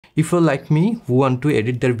if you're like me who want to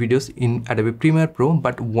edit their videos in Adobe Premiere Pro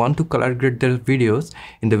but want to color grade their videos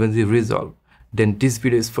in DaVinci Resolve, then this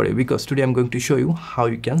video is for you, because today I'm going to show you how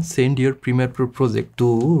you can send your Premiere Pro project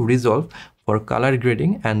to Resolve for color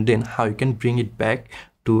grading, and then how you can bring it back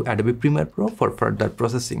to Adobe Premiere Pro for further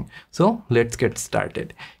processing. So let's get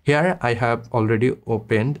started. Here I have already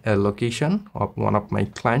opened a location of one of my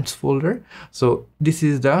clients folder. So this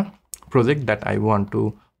is the project that I want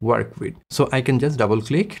to work with. So I can just double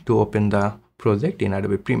click to open the project in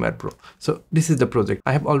Adobe Premiere Pro. So this is the project.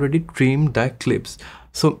 I have already trimmed the clips.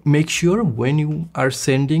 So make sure when you are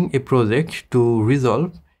sending a project to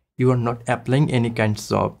Resolve, you are not applying any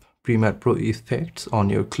kinds of Premiere Pro effects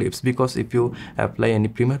on your clips, because if you apply any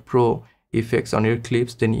Premiere Pro effects on your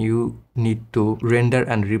clips, then you need to render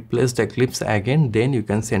and replace the clips again, then you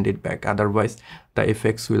can send it back. Otherwise the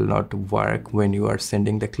effects will not work when you are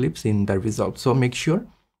sending the clips in the Resolve. So make sure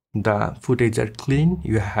the footage are clean,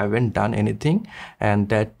 you haven't done anything, and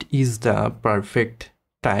that is the perfect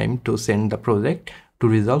time to send the project to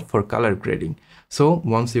Resolve for color grading. So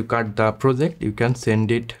once you cut the project, you can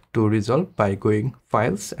send it to Resolve by going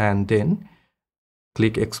files and then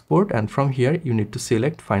click export, and from here you need to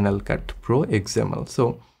select Final Cut Pro XML.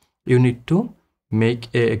 So you need to make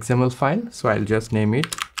a XML file. So I'll just name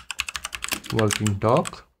it working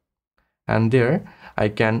doc, and there I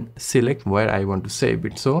can select where I want to save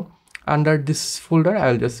it. So under this folder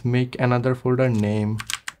I'll just make another folder name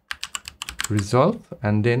Resolve,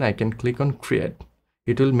 and then I can click on create.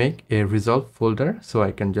 It will make a Resolve folder, so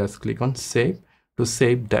I can just click on save to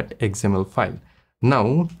save that XML file.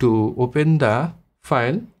 Now to open the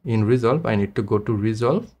file in Resolve, I need to go to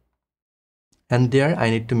Resolve, and there I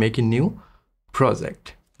need to make a new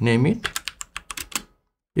project. Name it,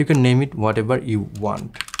 you can name it whatever you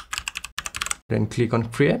want, then click on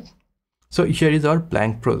create. So here is our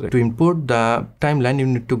blank project. To import the timeline, you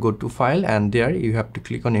need to go to file, and there you have to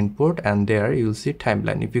click on import, and there you will see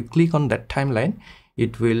timeline. If you click on that timeline,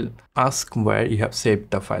 it will ask where you have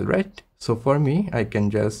saved the file, right? So for me, I can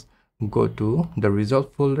just go to the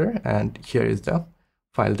Resolve folder, and here is the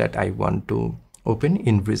file that I want to open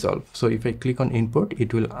in Resolve. So if I click on import,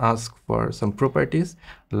 it will ask for some properties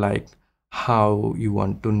like how you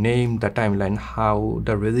want to name the timeline, how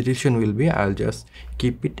the resolution will be. I'll just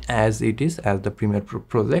keep it as it is, as the Premiere Pro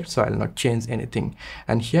project, so I'll not change anything.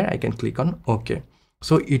 And here I can click on OK.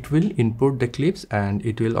 So it will import the clips and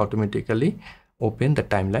it will automatically open the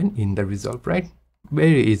timeline in the Resolve, right?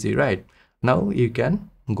 Very easy, right? Now you can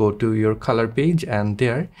go to your color page, and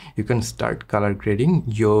there you can start color grading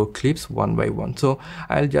your clips one by one. So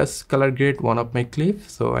I'll just color grade one of my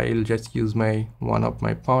clips. So I'll just use one of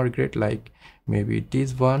my power grade, like maybe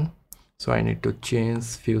this one. So I need to change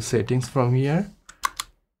few settings from here.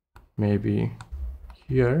 Maybe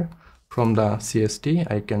here from the CST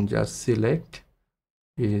I can just select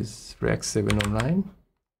is Rec 709,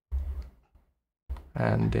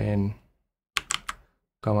 and then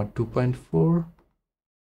comma 2.4.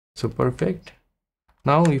 So perfect.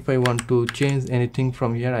 Now if I want to change anything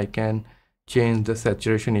from here, I can change the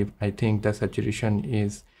saturation. If I think the saturation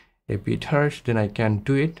is a bit harsh, then I can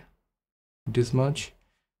do it this much.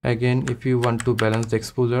 Again, if you want to balance the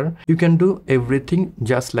exposure, you can do everything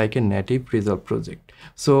just like a native Resolve project.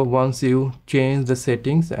 So once you change the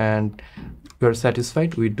settings and you're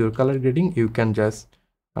satisfied with your color grading, you can just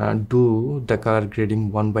do the color grading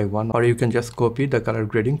one by one, or you can just copy the color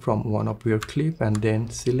grading from one of your clip and then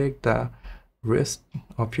select the rest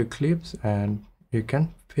of your clips, and you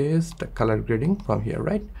can paste the color grading from here,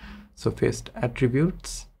 right? So paste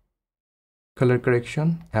attributes, color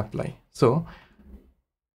correction, apply. So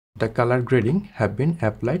the color grading have been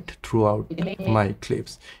applied throughout my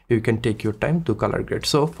clips. You can take your time to color grade.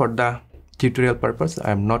 So for the tutorial purpose,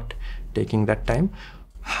 I'm not taking that time.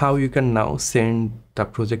 How you can now send the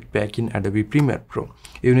project back in Adobe Premiere Pro?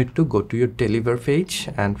 You need to go to your deliver page,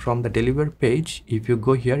 and from the deliver page, if you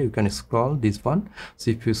go here, you can scroll this one.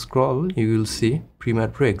 So if you scroll, you will see Premiere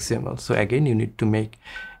Pro XML. So again, you need to make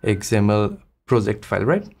XML project file,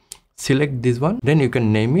 right? Select this one, then you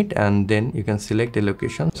can name it, and then you can select a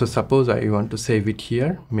location. So suppose I want to save it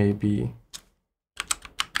here, maybe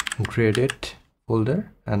graded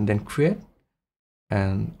folder, and then create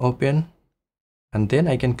and open. And then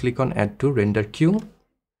I can click on add to render queue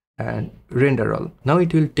and render all. Now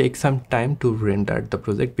it will take some time to render the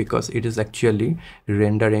project, because it is actually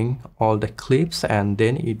rendering all the clips, and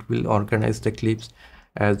then it will organize the clips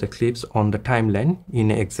as the clips on the timeline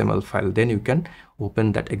in a XML file. Then you can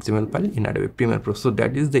open that XML file in Adobe Premiere Pro. So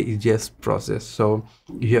that is the easiest process. So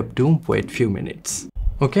you have to wait few minutes.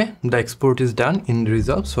 Okay, the export is done in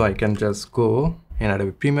Resolve. So I can just go in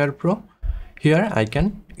Adobe Premiere Pro. Here I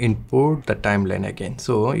can import the timeline again.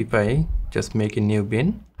 So if I just make a new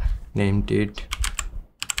bin, named it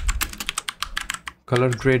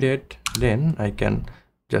color graded, then I can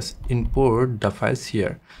just import the files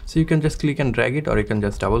here. So you can just click and drag it, or you can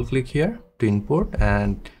just double click here to import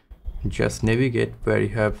and just navigate where you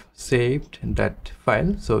have saved that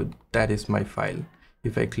file. So that is my file.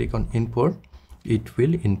 If I click on import, it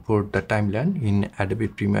will import the timeline in Adobe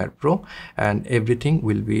Premiere Pro and everything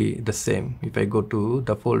will be the same. If I go to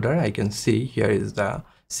the folder, I can see here is the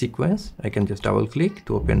sequence. I can just double click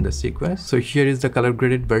to open the sequence. So here is the color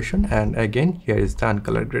graded version, and again here is the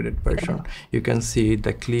uncolor graded version. You can see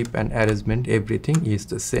the clip and arrangement, everything is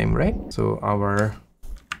the same, right? So our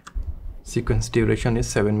sequence duration is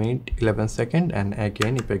 7 minutes 11 seconds, and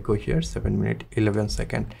again if I go here, 7 minutes 11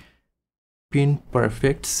 seconds, pin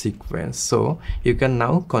perfect sequence. So you can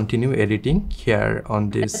now continue editing here on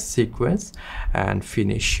this sequence and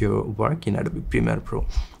finish your work in Adobe Premiere Pro.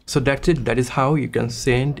 So that's it. That is how you can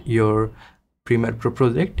send your Premiere Pro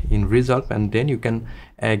project in Resolve, and then you can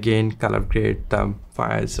again color grade the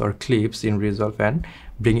files or clips in Resolve and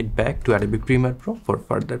bring it back to Adobe Premiere Pro for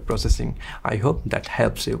further processing. I hope that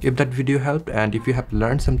helps you. If that video helped and if you have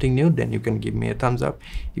learned something new, then you can give me a thumbs up.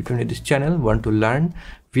 If you're new to this channel, want to learn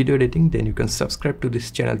video editing, then you can subscribe to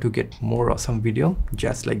this channel to get more awesome video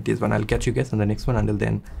just like this one. I'll catch you guys on the next one. Until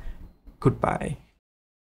then, goodbye.